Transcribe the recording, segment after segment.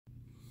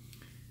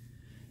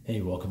Hey,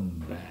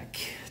 welcome back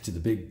to the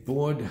big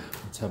board.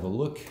 Let's have a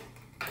look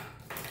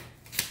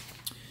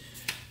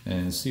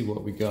and see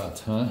what we got,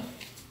 huh?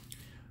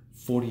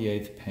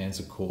 48th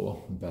Panzer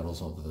Corps,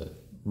 Battles of the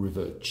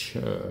River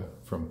Cher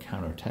from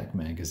Counterattack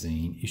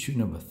Magazine, issue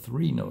number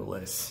 3, no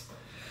less.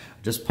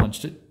 I just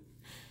punched it,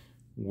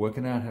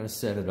 working out how to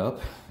set it up.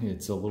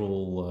 It's a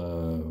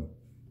little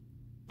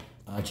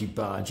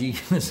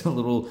argy-bargy, it's a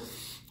little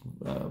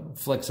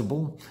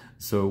flexible,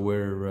 so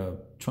we're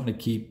trying to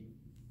keep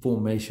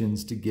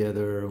formations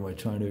together, and we're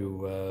trying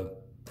to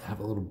have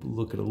a little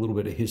look at a little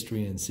bit of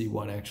history and see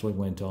what actually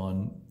went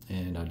on.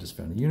 And I just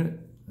found a unit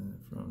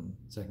from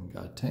 2nd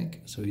Guard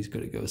Tank, so he's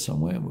got to go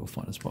somewhere. We'll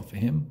find a spot for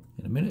him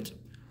in a minute.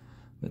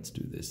 Let's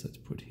do this. Let's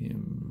put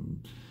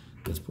him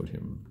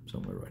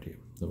somewhere right here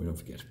so we don't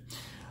forget.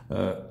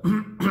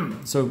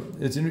 So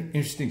it's an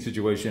interesting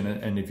situation,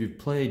 and if you've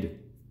played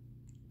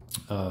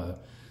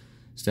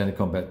Standard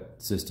Combat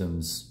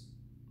Systems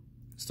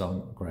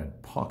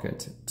Stalingrad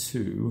Pocket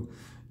 2,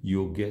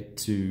 you'll get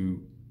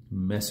to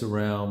mess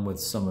around with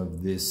some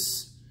of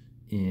this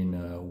in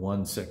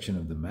one section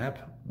of the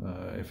map,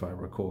 if I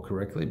recall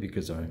correctly,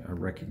 because I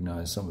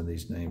recognize some of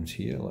these names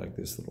here, like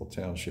this little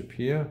township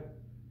here.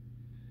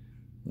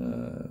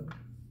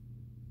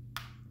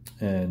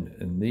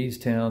 And these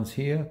towns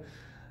here,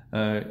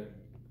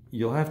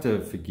 you'll have to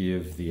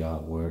forgive the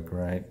artwork,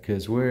 right?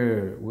 Because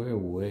we're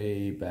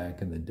way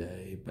back in the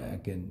day,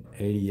 back in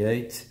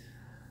 '88,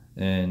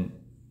 and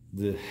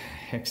the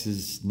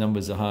hexes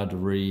numbers are hard to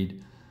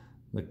read.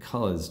 The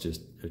color's just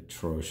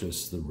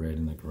atrocious. The red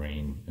and the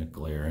green are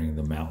glaring.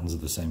 The mountains are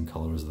the same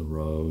color as the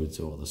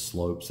roads, or the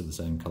slopes are the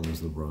same color as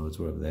the roads,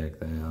 whatever the heck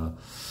they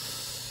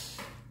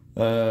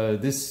are.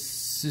 This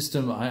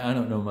system, I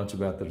don't know much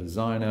about the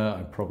designer.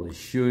 I probably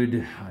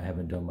should. I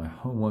haven't done my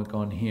homework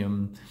on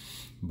him,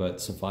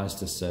 but suffice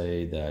to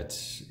say that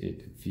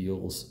it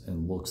feels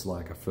and looks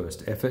like a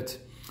first effort.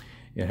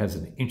 It has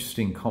an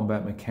interesting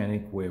combat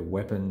mechanic where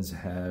weapons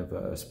have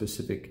a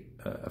specific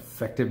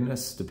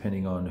effectiveness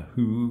depending on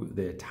who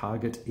their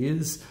target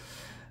is.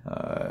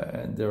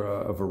 And there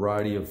are a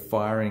variety of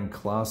firing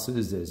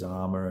classes. There's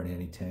armor and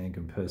anti-tank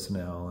and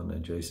personnel and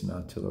adjacent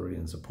artillery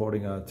and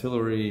supporting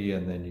artillery,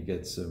 and then you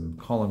get some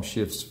column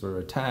shifts for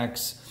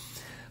attacks.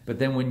 But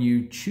then when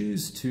you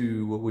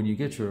when you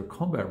get your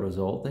combat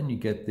result, then you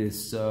get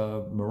this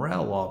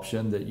morale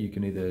option that you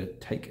can either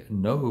take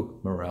no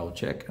morale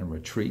check and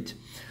retreat,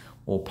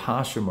 or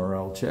pass your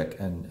morale check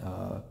and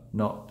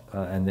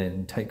and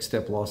then take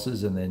step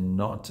losses, and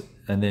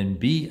then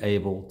be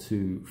able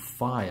to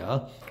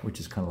fire, which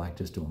is kind of like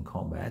just doing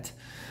combat,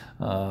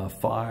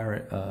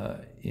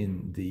 fire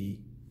in the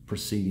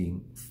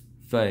preceding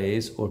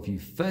phase, or if you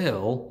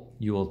fail,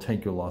 you will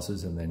take your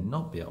losses and then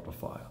not be able to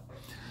fire.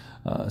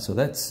 So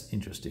that's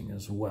interesting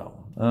as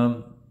well.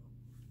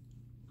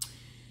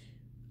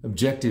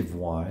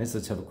 Objective-wise,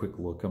 let's have a quick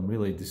look.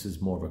 This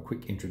is more of a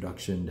quick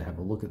introduction to have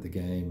a look at the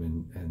game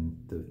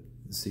and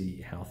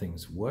see how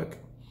things work,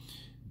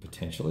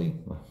 potentially.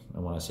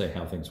 And when I say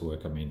how things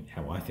work, I mean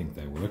how I think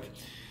they work.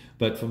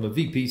 But from a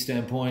VP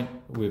standpoint,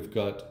 we've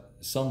got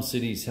some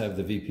cities have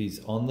the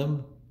VPs on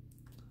them,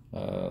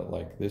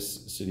 like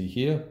this city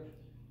here.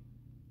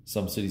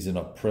 Some cities are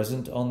not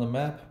present on the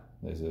map.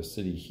 There's a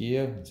city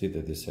here. It's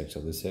either this hex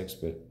or this hex,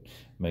 but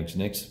makes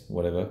next,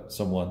 whatever.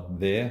 Someone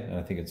there, and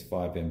I think it's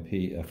 5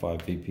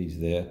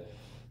 VPs there.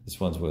 This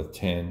one's worth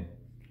 10.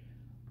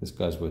 This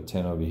guy's worth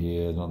 10 over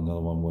here. Not another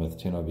one worth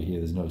 10 over here.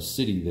 There's no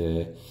city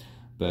there,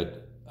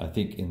 but I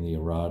think in the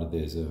errata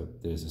there's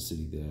a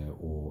city there,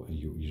 or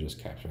you're just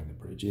capturing the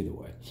bridge. Either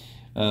way,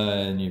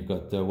 and you've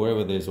got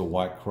wherever there's a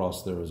white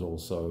cross, there is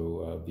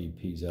also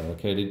VPs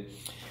allocated,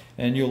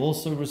 and you'll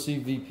also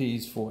receive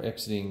VPs for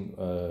exiting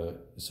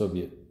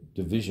Soviet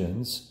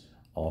divisions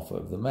off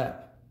of the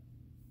map,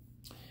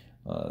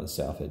 the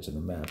south edge of the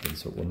map. And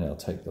so we'll now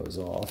take those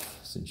off,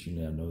 since you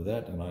now know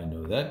that and I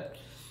know that,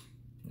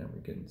 and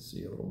we can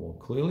see a little more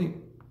clearly.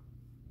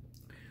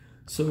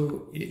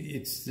 So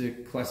it's the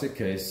classic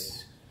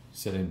case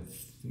set in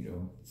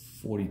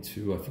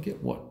 42, I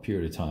forget what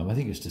period of time, I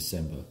think it's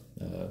December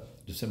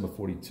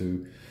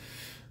 42,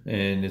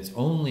 and it's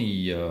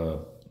only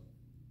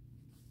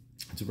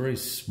it's a very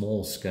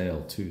small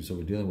scale too, so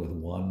we're dealing with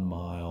 1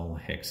 mile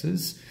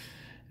hexes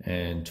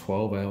and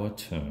 12-hour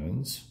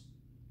turns,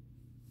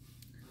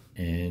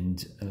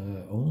 and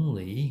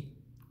only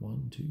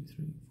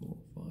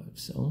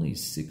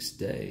 6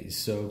 days.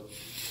 So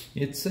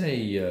it's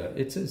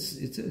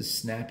a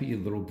snappy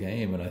little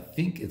game, and I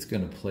think it's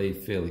going to play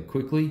fairly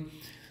quickly.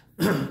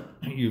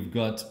 You've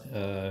got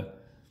a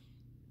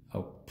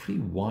pretty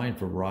wide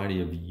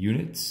variety of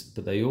units,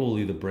 but they all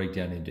either break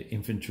down into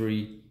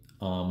infantry,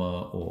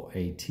 armor, or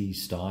AT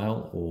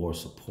style, or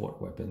support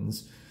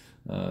weapons,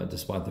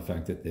 despite the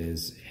fact that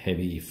there's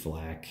heavy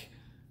flak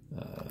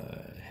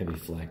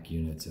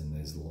units, and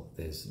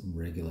there's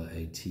regular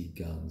AT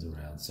guns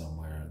around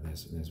somewhere.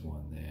 There's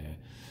one there,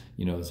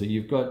 so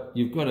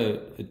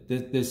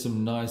there's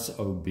some nice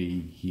OB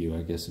here,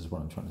 I guess is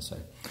what I'm trying to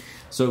say.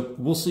 So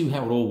we'll see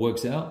how it all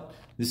works out.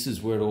 This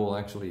is where it all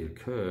actually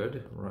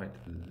occurred, right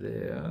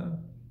there,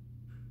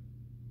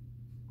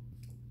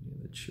 near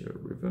the Chur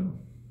River.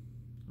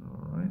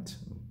 All right,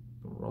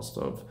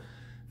 Rostov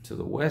to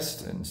the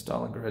west and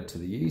Stalingrad to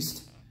the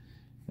east.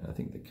 And I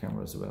think the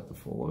camera is about to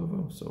fall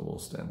over, so we'll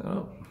stand that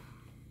up.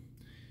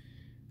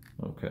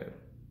 Okay.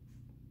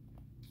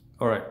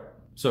 All right,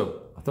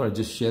 so I thought I'd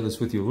just share this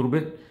with you a little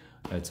bit.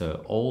 It's an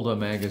older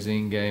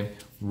magazine game.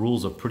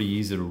 Rules are pretty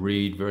easy to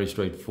read, very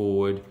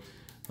straightforward.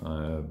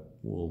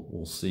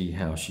 We'll see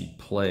how she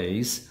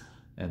plays,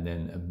 and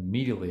then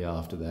immediately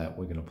after that,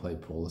 we're going to play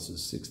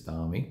Paulus's 6th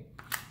Army.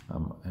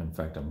 In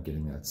fact, I'm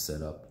getting that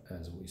set up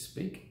as we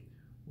speak.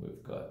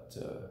 We've got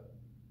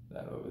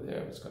that over there.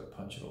 It's got to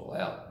punch it all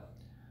out,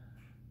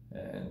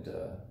 and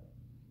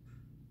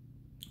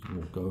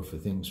we'll go for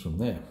things from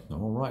there.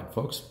 All right,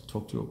 folks.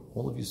 Talk to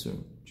all of you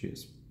soon.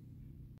 Cheers.